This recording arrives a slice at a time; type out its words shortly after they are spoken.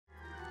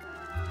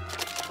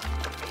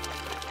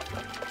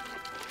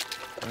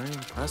Very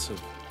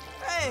impressive.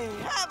 Hey,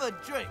 have a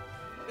drink.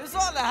 It's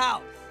on the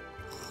house.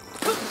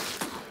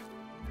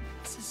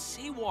 This is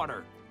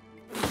seawater.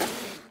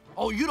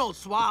 Oh, you don't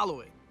swallow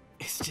it.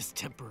 It's just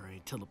temporary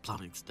until the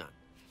plumbing's done.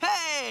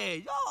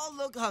 Hey, y'all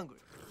look hungry.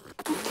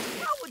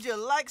 How would you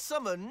like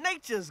some of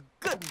nature's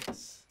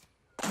goodness?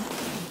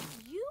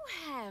 You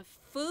have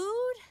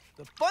food?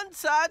 The Fun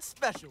Side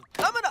Special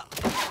coming up.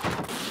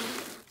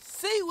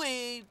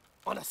 Seaweed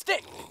on a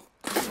stick.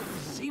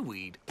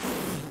 Seaweed?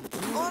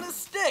 On a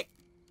stick.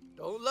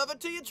 Don't love it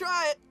till you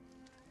try it.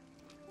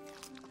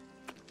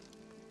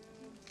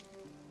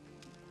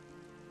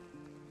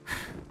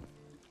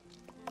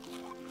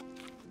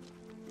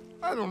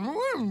 I don't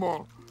know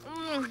anymore.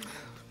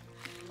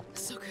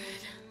 So good.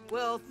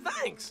 Well,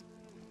 thanks.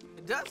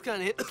 It does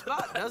kind of hit the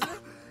spot, doesn't it?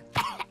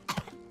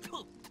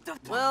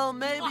 Well,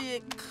 maybe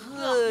it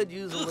could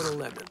use a little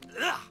lemon.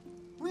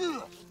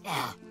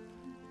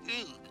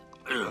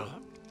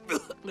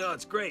 No,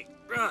 it's great.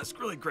 It's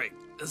really great.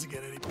 Doesn't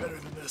get any better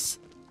than this.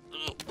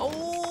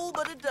 Oh,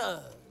 but it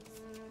does.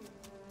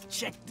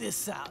 Check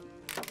this out.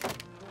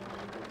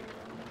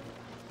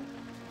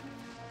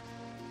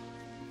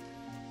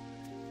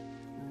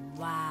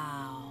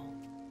 Wow.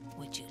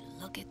 Would you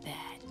look at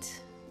that?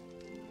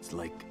 It's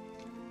like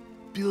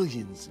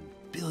billions and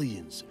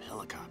billions of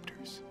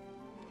helicopters.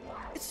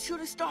 It's a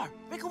shooting star.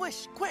 Make a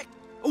wish, quick.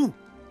 Ooh,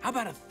 how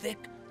about a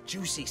thick,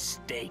 juicy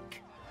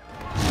steak?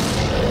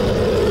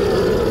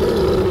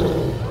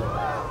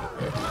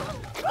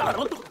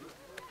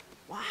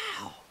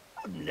 Wow,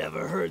 I've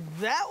never heard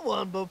that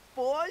one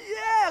before.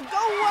 Yeah, go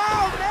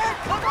wild, man.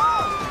 Come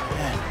on.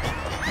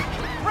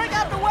 Break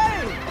out the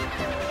way.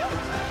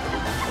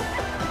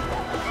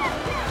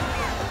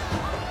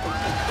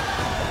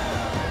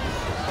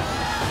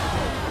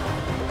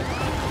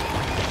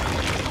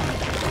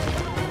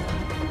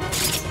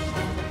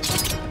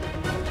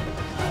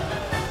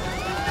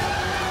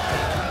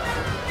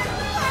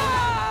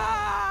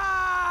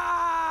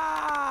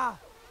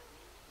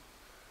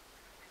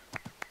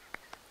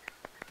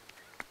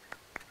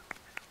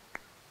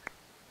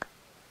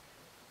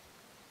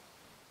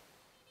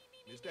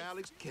 Mr.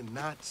 Alex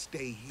cannot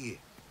stay here.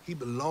 He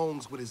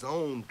belongs with his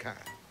own kind,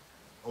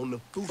 on the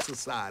Fusa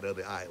side of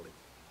the island.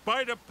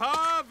 By the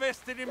power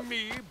vested in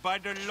me by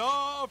the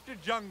law of the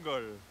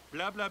jungle.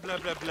 Blah, blah, blah,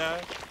 blah,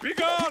 blah. Be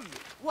gone!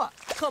 What?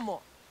 Come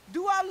on.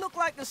 Do I look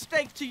like a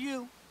steak to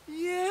you?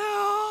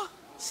 Yeah.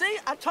 See,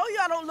 I told you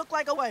I don't look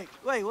like a wait,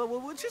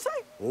 what'd you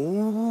say?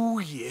 Oh,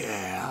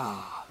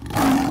 yeah.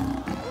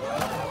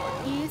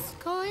 He's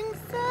going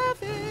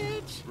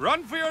savage.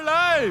 Run for your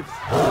lives!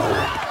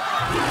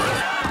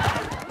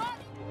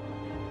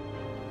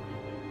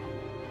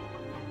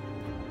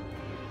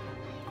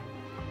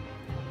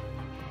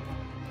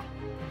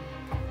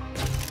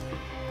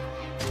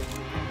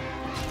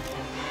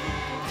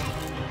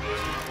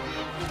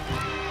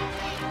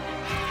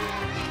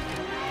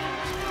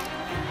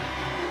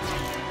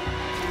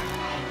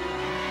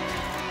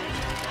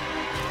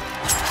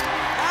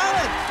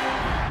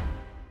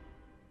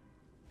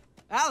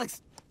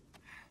 Alex!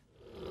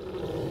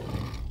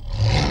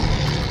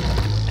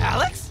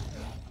 Alex?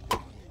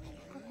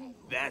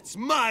 That's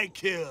my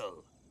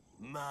kill.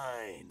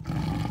 Mine.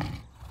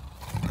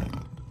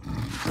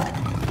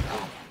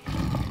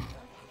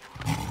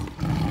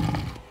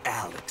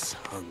 Alex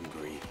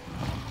hungry.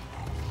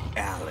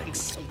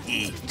 Alex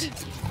eat.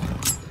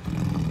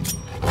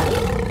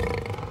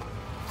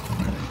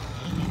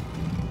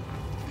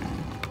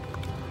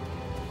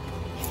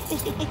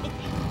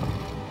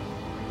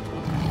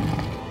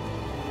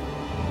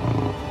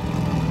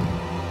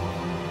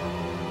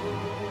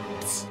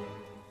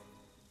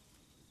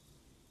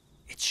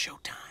 It's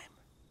showtime.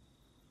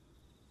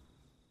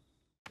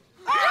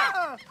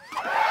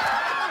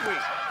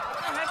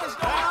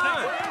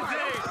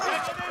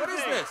 What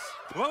is this?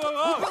 Whoa,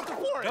 whoa,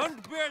 whoa!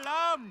 Don't be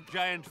alarmed,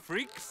 giant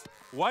freaks.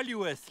 While you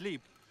were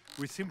asleep,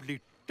 we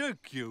simply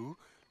took you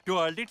to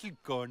our little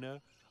corner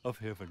of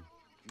heaven.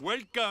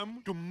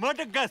 Welcome to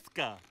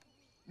Madagascar.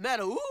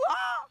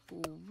 Meta-ooh-ah!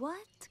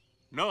 What?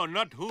 No,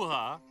 not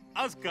hoo-ha,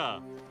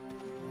 Aska.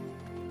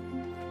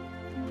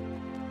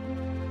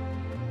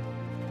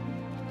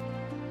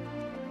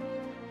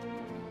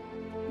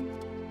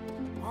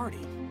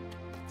 Marty,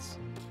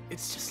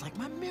 it's just like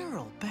my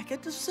mural back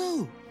at the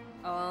zoo.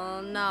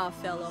 Oh, no,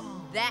 fellow.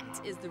 That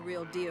is the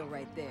real deal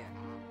right there.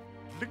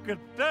 Look at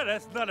that,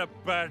 that's not a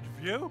bad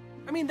view.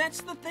 I mean,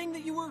 that's the thing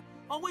that you were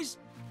always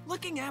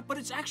looking at, but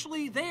it's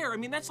actually there. I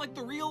mean, that's like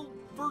the real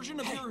version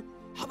of your...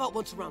 How about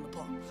once around the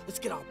park? Let's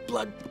get our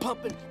blood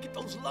pumping, get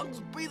those lungs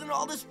breathing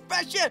all this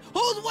fresh air.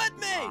 Who's with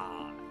me?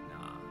 No,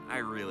 I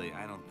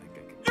don't think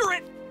I could. You're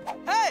it!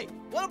 Hey,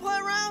 wanna play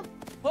around?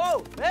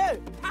 Whoa, hey!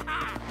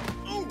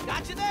 Ooh,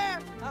 got you there!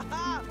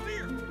 Ha-ha!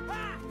 Beer!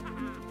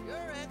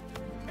 You're it!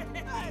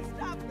 Hey,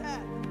 stop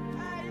that!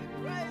 Hey, you're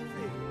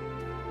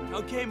crazy!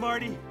 Okay,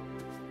 Marty.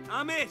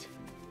 I'm it.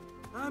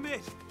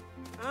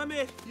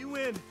 You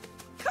win.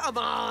 Come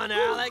on,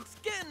 Alex,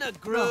 get in the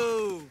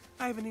groove!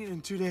 I haven't eaten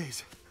in 2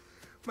 days.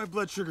 My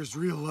blood sugar's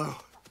real low.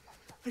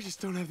 I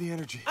just don't have the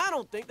energy. I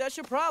don't think that's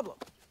your problem.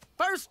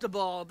 First of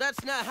all,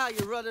 that's not how you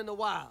run in the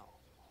wild.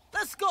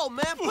 Let's go,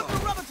 man. Put the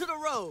rubber to the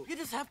road. You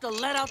just have to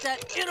let out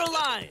that inner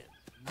lion.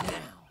 Now,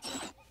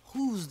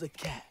 who's the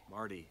cat?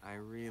 Marty, I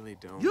really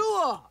don't. You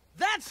are.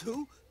 That's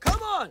who.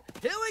 Come on.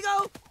 Here we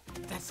go.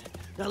 That's it.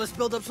 Now let's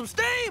build up some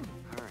steam.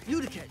 All right.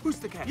 You the cat. Who's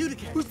the cat? You the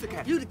cat. Who's the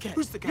cat? You the cat.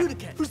 Who's the cat? You the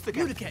cat. Who's the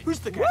cat? You the cat. Who's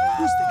the cat?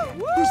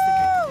 Woo! Who's the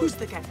cat? Who's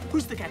the cat?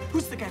 Who's the cat?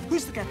 Who's the cat?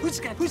 Who's the cat? Who's the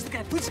cat? Who's the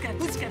cat? Who's the cat?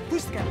 Who's the cat?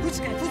 Who's the cat? Who's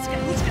the cat? Who's the cat? Who's the cat?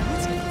 Who's the cat?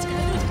 Who's the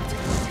cat?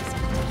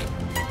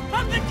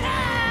 I'm the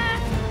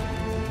cat!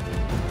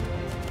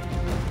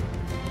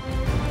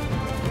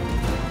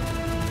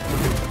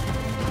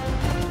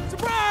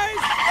 Surprise!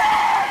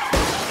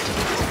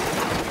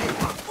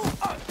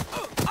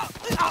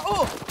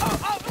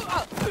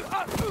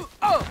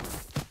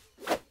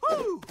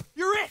 Woo!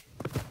 You're it!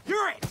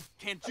 You're it!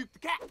 Can't juke the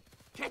cat.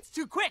 Cat's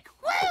too quick.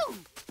 Woo!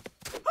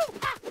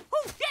 Hoo-ha!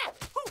 Hoo-yeah!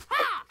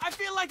 Hoo-ha! I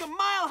feel like a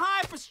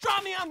mile-high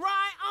pastrami on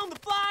rye on the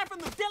fly from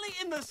the deli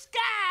in the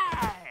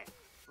sky!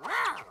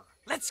 Rawr!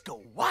 Let's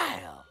go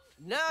wild!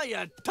 Now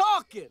you're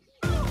talking.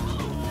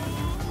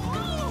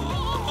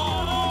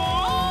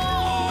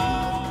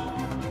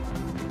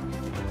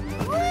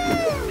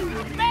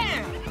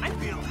 Man, I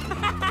feel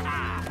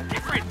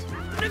different.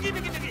 Noogie,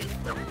 noogie, noogie.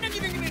 Noogie,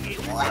 noogie, noogie.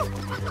 Woo!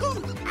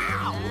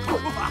 Ow!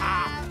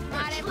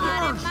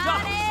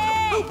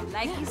 Marty!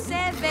 Like you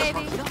said,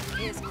 baby.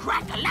 It's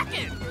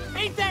crack-a-lackin'.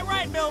 Ain't that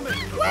right, Melman?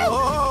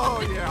 Oh,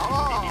 yeah.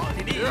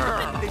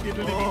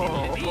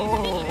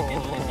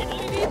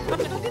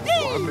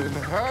 I'm in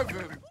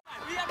heaven.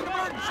 We have an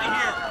emergency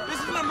here. This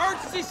is an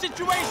emergency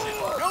situation.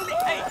 No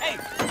need. Hey,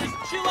 just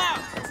chill out.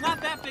 It's not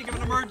that big of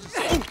an emergency.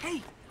 Oh,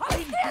 hey,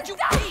 lady, did you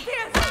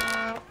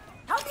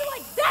How do you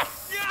like that?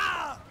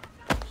 Yeah!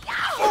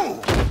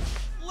 Oh!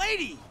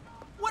 Lady,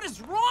 what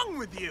is wrong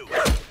with you?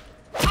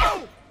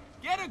 Oh!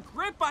 Get a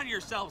grip on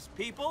yourselves,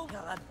 people.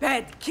 You're a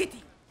bad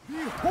kitty.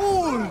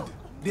 Behold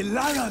the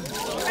lion.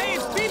 Hey,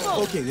 it's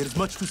people. Okay, there's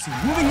much to see.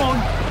 Moving on.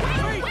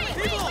 Wait,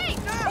 people.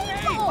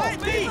 Hey,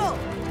 people.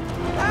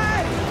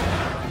 Hey!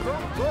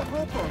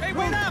 Hey,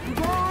 wait up.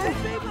 Hey,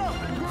 people!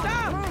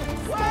 Stop!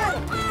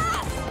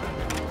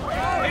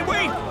 Hey,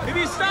 wait. If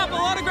you stop,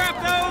 I'll autograph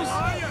those.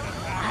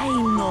 I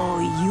know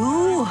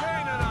you.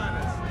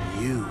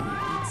 You.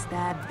 It's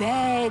the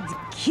bad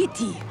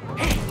kitty.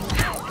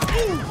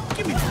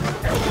 Give me that.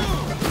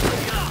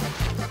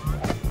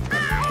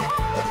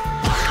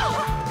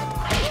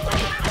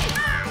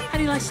 How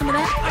do you like some of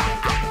that?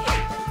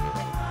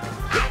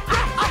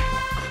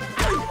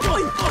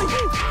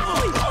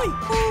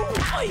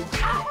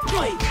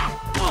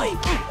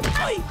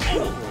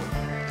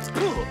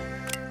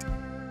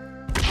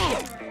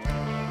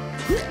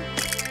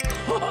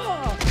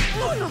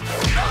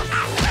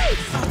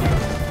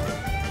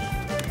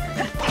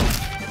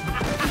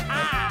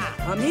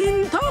 I'm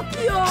in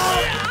Tokyo.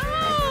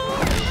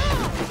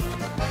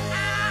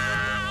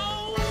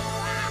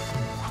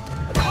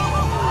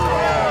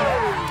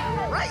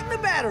 Right in the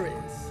batteries.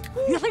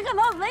 You think an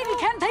old lady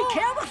can't take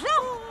care of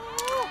herself?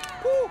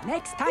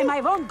 Next time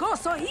I won't go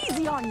so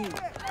easy on you.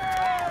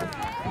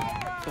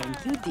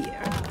 Thank you,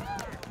 dear.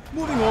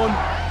 Moving on.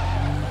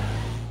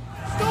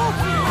 Stop!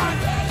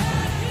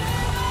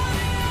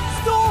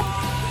 Stop!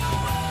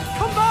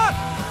 Come back!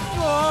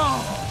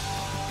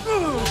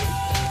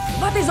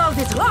 What is all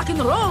this rock and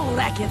roll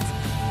racket?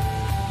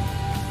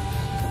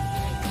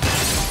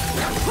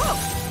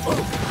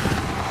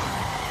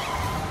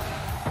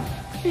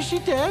 Is she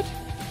dead?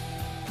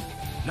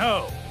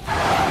 No.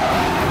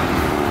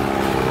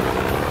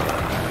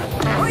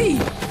 Oi!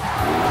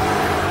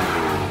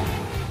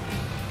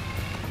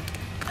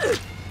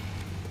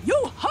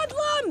 You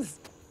hoodlums!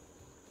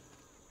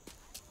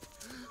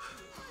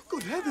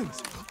 Good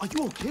heavens! Are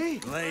you okay?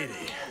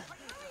 Lady,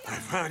 I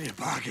found your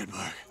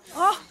pocketbook.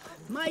 Oh,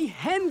 my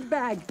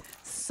handbag.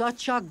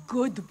 Such a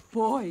good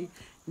boy.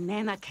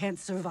 Nana can't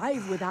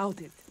survive without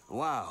it.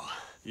 Wow,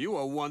 you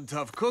are one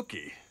tough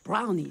cookie.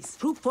 Brownies,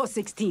 Troop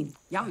 416,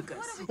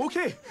 Yonkers.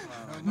 Okay,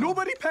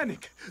 nobody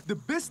panic. The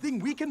best thing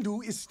we can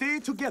do is stay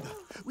together.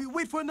 We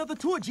wait for another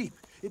tour jeep.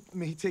 It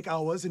may take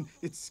hours and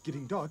it's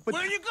getting dark, but...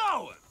 Where are you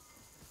going?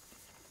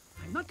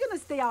 I'm not gonna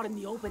stay out in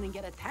the open and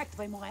get attacked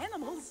by more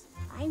animals.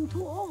 I'm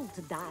too old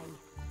to die.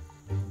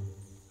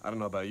 I don't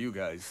know about you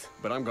guys,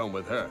 but I'm going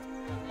with her.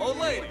 Old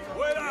lady,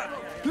 wait up!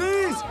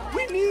 Please,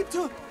 we need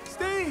to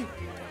stay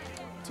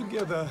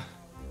together.